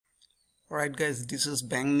Alright guys, this is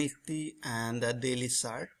Bank Nifty and the daily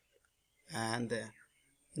chart, and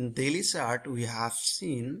in daily chart we have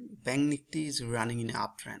seen Bank Nifty is running in an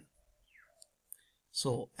uptrend.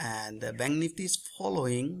 So and the Bank Nifty is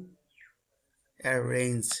following a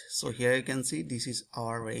range. So here you can see this is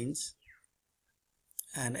our range,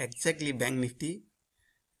 and exactly Bank Nifty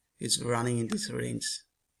is running in this range.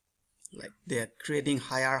 Like they are creating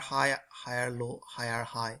higher high, higher low, higher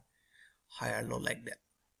high, higher low, like that.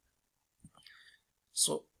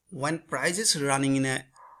 So when price is running in a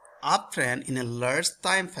uptrend in a large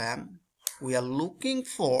time frame, we are looking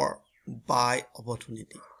for buy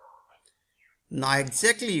opportunity. Now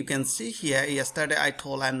exactly you can see here, yesterday I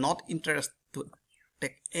told I'm not interested to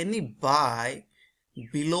take any buy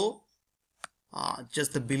below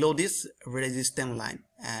just below this resistance line,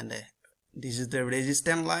 and this is the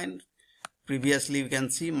resistance line. Previously we can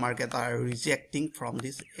see market are rejecting from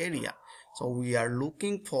this area, so we are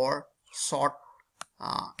looking for short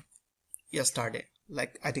yesterday,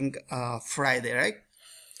 like I think Friday, right?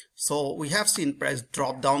 So we have seen price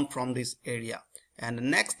drop down from this area, and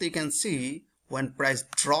next you can see when price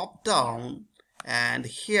drop down, and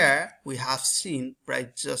here we have seen price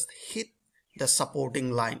just hit the supporting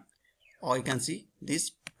line, or you can see this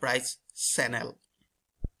price channel.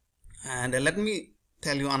 And let me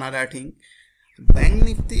tell you another thing, Bank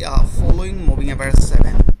Nifty are following moving average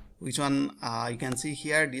 7, which one you can see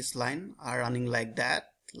here, this line are running like that.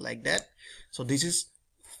 So this is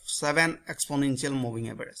 7 exponential moving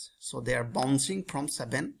average, so they are bouncing from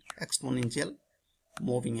 7 exponential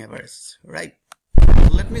moving average, right?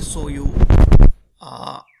 So let me show you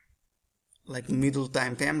like middle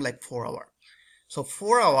time frame, like 4 hour. So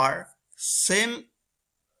 4 hour, same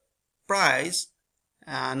price.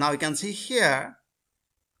 Now you can see here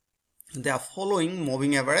they are following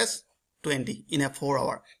moving average 20 in a 4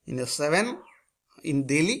 hour, in a 7 in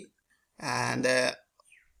daily, and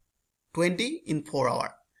 20 in 4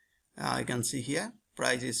 hour. You can see here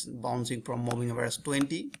price is bouncing from moving average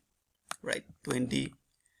 20, right? 20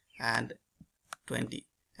 and 20,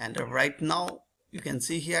 and right now you can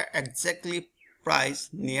see here exactly price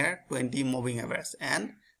near 20 moving average,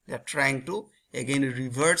 and they are trying to again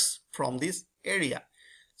reverse from this area.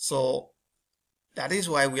 So that is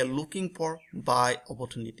why we are looking for buy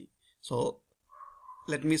opportunity. So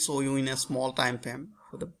let me show you in a small time frame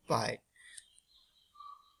for the buy.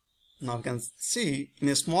 Now you can see in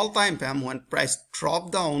a small time frame when price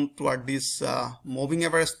drop down toward this moving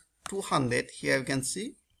average 200, here you can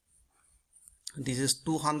see this is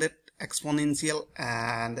 200 exponential,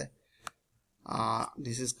 and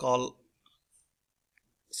this is called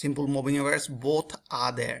simple moving average. Both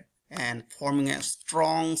are there and forming a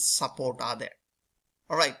strong support are there.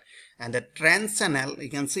 All right, and the trend channel, you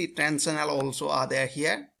can see trend channel also are there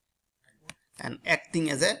here and acting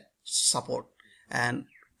as a support. And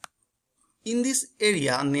in this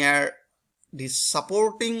area near this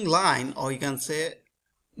supporting line, or you can say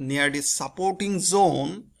near this supporting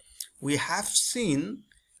zone, we have seen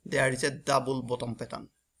there is a double bottom pattern.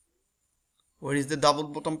 Where is the double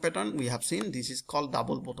bottom pattern? We have seen this is called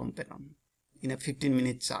double bottom pattern in a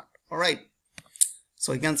 15-minute chart. All right,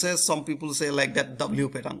 so you can say, some people say like that W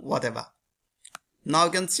pattern, whatever. Now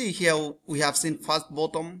you can see here we have seen first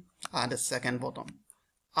bottom and a second bottom.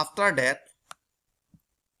 After that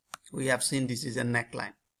we have seen this is a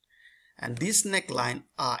neckline, and this neckline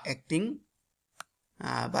are acting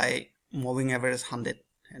by moving average 100,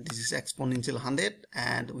 and this is exponential 100,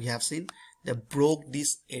 and we have seen they broke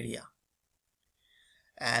this area.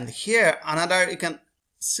 And here another, you can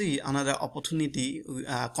see another opportunity,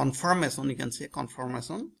 confirmation, you can say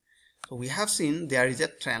confirmation. So we have seen there is a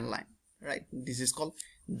trend line, right? This is called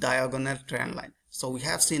diagonal trend line. So we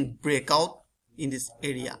have seen breakout in this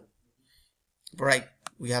area, right?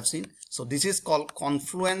 We have seen, so this is called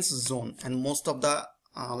confluence zone, and most of the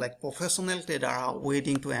like professional trader are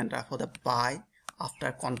waiting to enter for the buy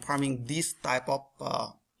after confirming this type of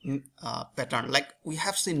pattern. Like we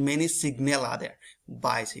have seen many signal are there,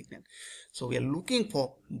 buy signal, so we are looking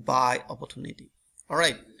for buy opportunity. All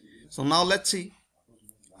right, so now let's see,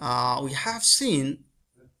 we have seen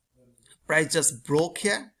price just broke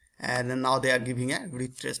here, and now they are giving a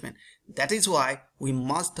retracement. That is why we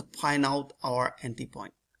must find out our entry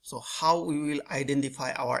point. So how we will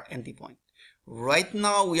identify our entry point? Right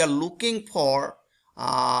now we are looking for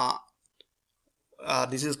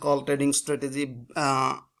this is called trading strategy,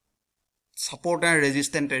 support and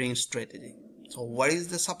resistance trading strategy. So what is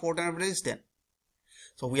the support and resistance?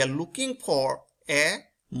 So we are looking for a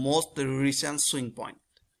most recent swing point.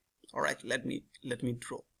 All right, let me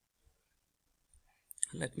draw.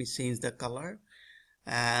 Let me change the color,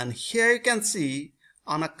 and here you can see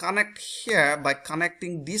I'm gonna connect here by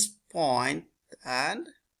connecting this point, and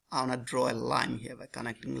I'm gonna draw a line here by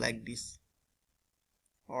connecting like this.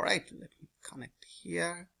 Alright, let me connect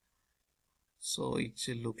here so it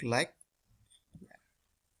should look like that.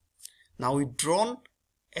 Now we've drawn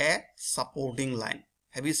a supporting line.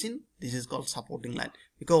 Have you seen? This is called supporting line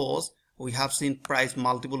because we have seen price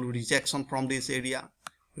multiple rejection from this area,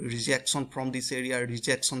 rejection from this area,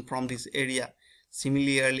 rejection from this area.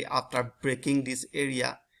 Similarly, after breaking this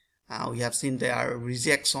area, we have seen their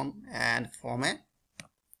rejection and form a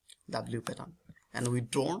W pattern, and we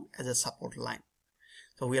drawn as a support line.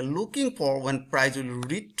 So we are looking for when price will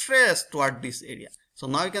retrace toward this area. So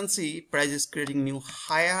now you can see price is creating new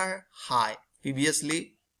higher high.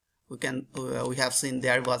 Previously we have seen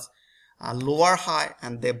there was a lower high,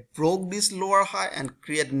 and they broke this lower high and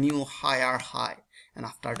create new higher high, and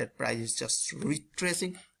after that price is just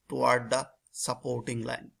retracing toward the supporting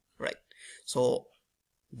line, right? So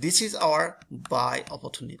this is our buy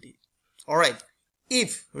opportunity. All right,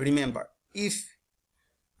 if remember, if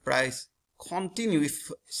price continue,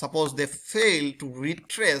 if suppose they fail to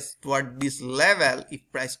retrace toward this level, if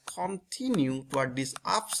price continue toward this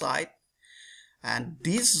upside, and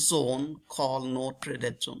this zone called no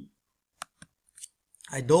traded zone,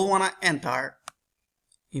 I don't want to enter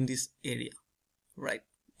in this area, right?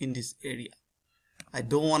 In this area, I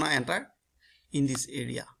don't want to enter in this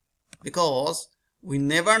area because we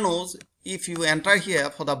never knows if you enter here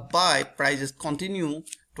for the buy, prices continue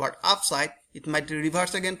toward upside, it might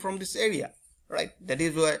reverse again from this area, right? That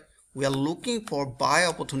is why we are looking for buy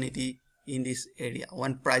opportunity in this area.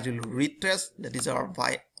 When price will retrace, that is our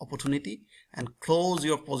buy opportunity, and close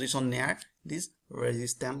your position near this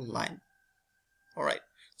resistance line. All right,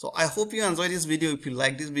 so I hope you enjoyed this video. If you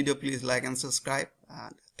like this video, please like and subscribe,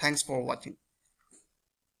 and thanks for watching.